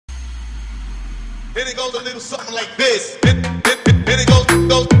it goes a little something like this. Then it goes, then it goes, then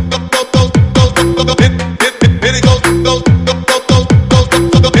it goes,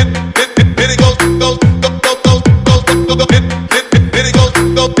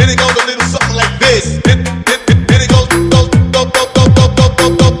 a little something like this.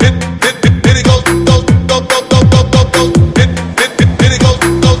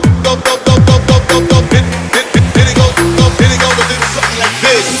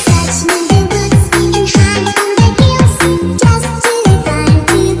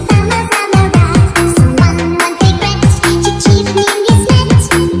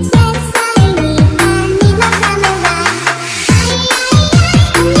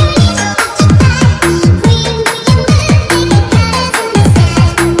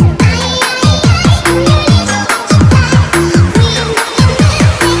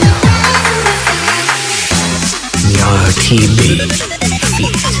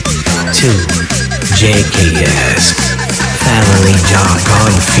 JKS Family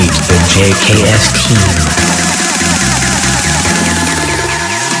Jargon feat the JKS team.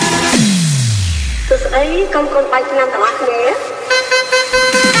 Sớm ấy con bay năm tháng nhé.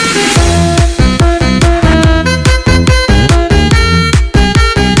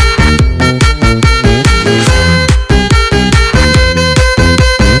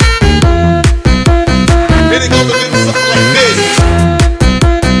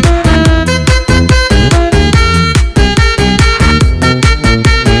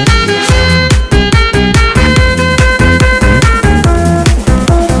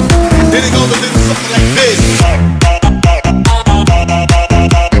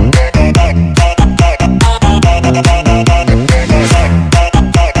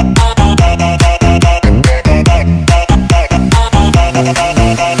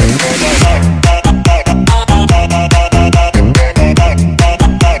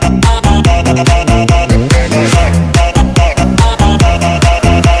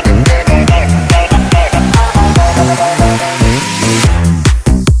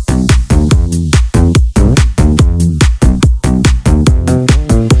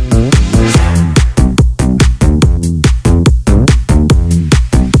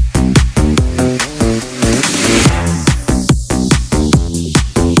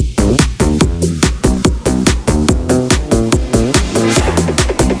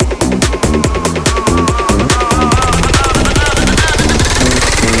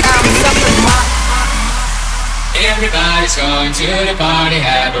 Everybody's going to the party,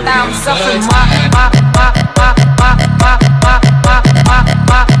 have a real I'm good suffering. time.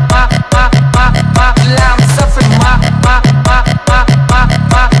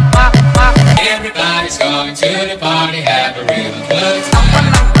 Everybody's going to the party, have a real good time.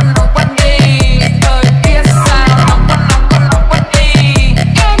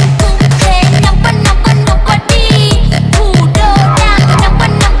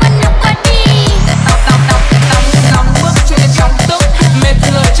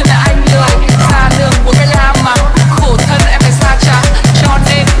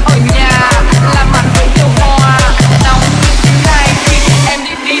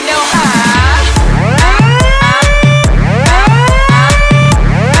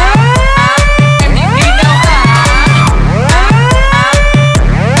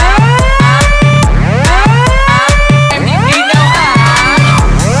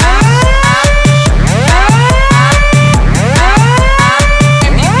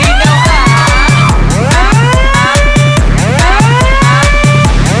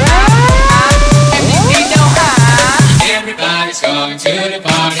 Going to the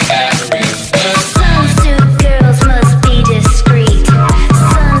party, have a real good time. Some suit girls must be discreet.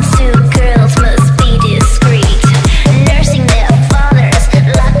 Some suit girls must be discreet. Nursing their fathers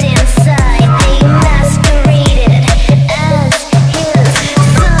locked inside. They masqueraded as his.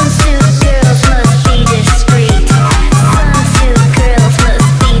 Some suit girls must be discreet. Some suit girls must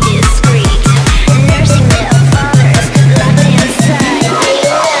be discreet. Nursing their fathers locked inside. They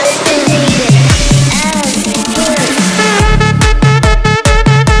masqueraded as his.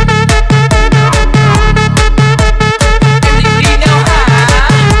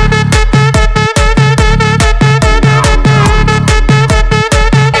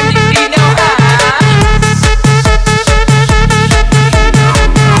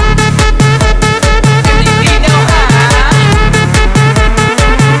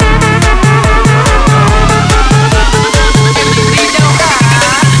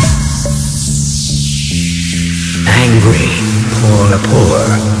 Angry Poor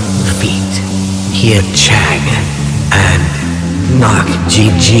feat Here Chang and Knock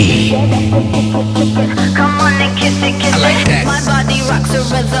GG. Come on and kiss it. I like that. My body rocks around.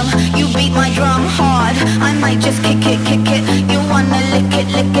 rhythm. You beat my drum hard, I might just kick it, kick it. You wanna lick it,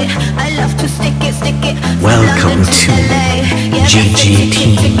 lick it. I love to stick it, stick it. Welcome to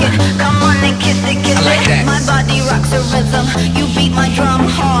GGT. Come on and kiss it, kiss it. My body rocks a rhythm. You beat my drum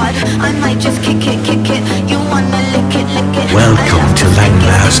hard, I might just kick it, kick it. You wanna lick it, lick it. Welcome to Leang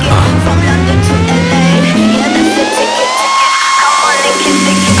Mashup. From London to LA, yeah, that's the ticket, ticket. Come on and kiss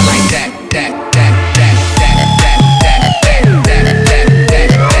it, kiss it. I like that.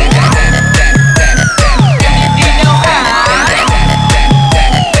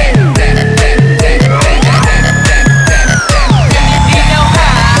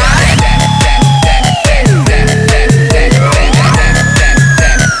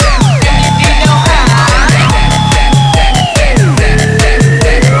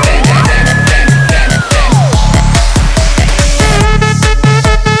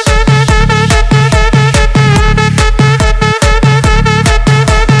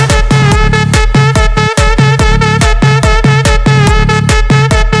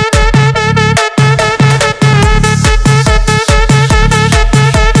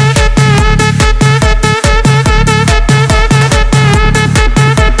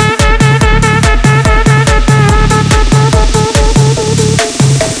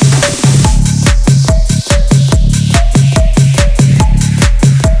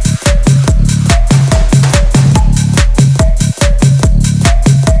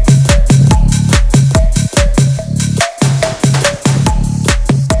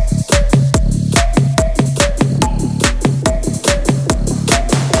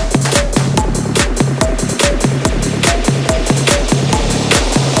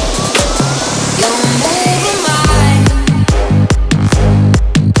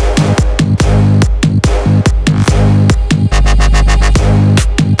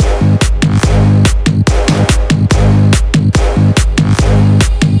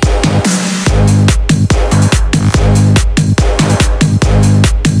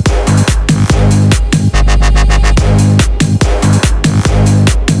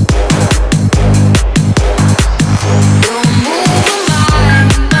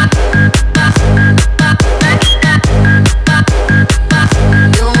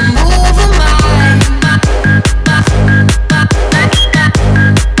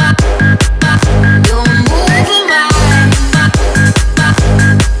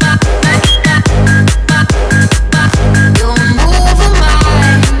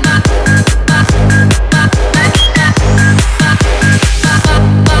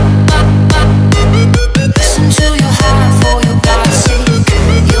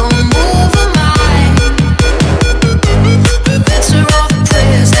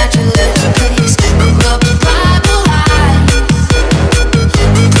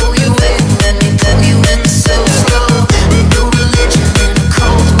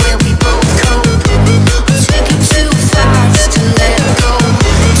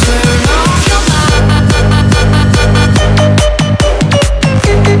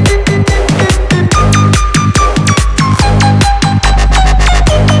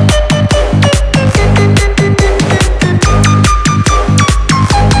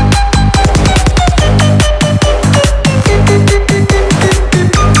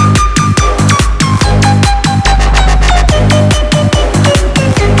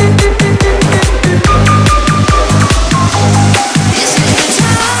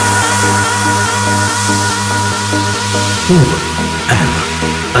 Who am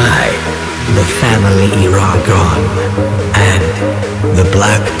I? The family Raa and the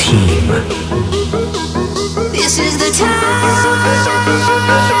black team. This is the time.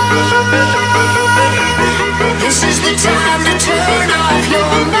 This is the time to turn off your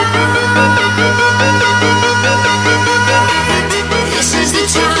mind. This is the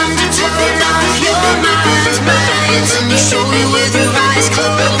time to turn off your mind. Let me show you with your eyes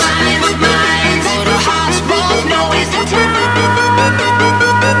closed. Mine with mine. For the hearts both know it's the time.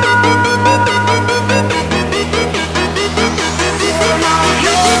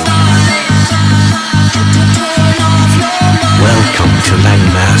 Welcome to Leang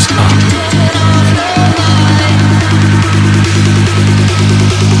Mashup.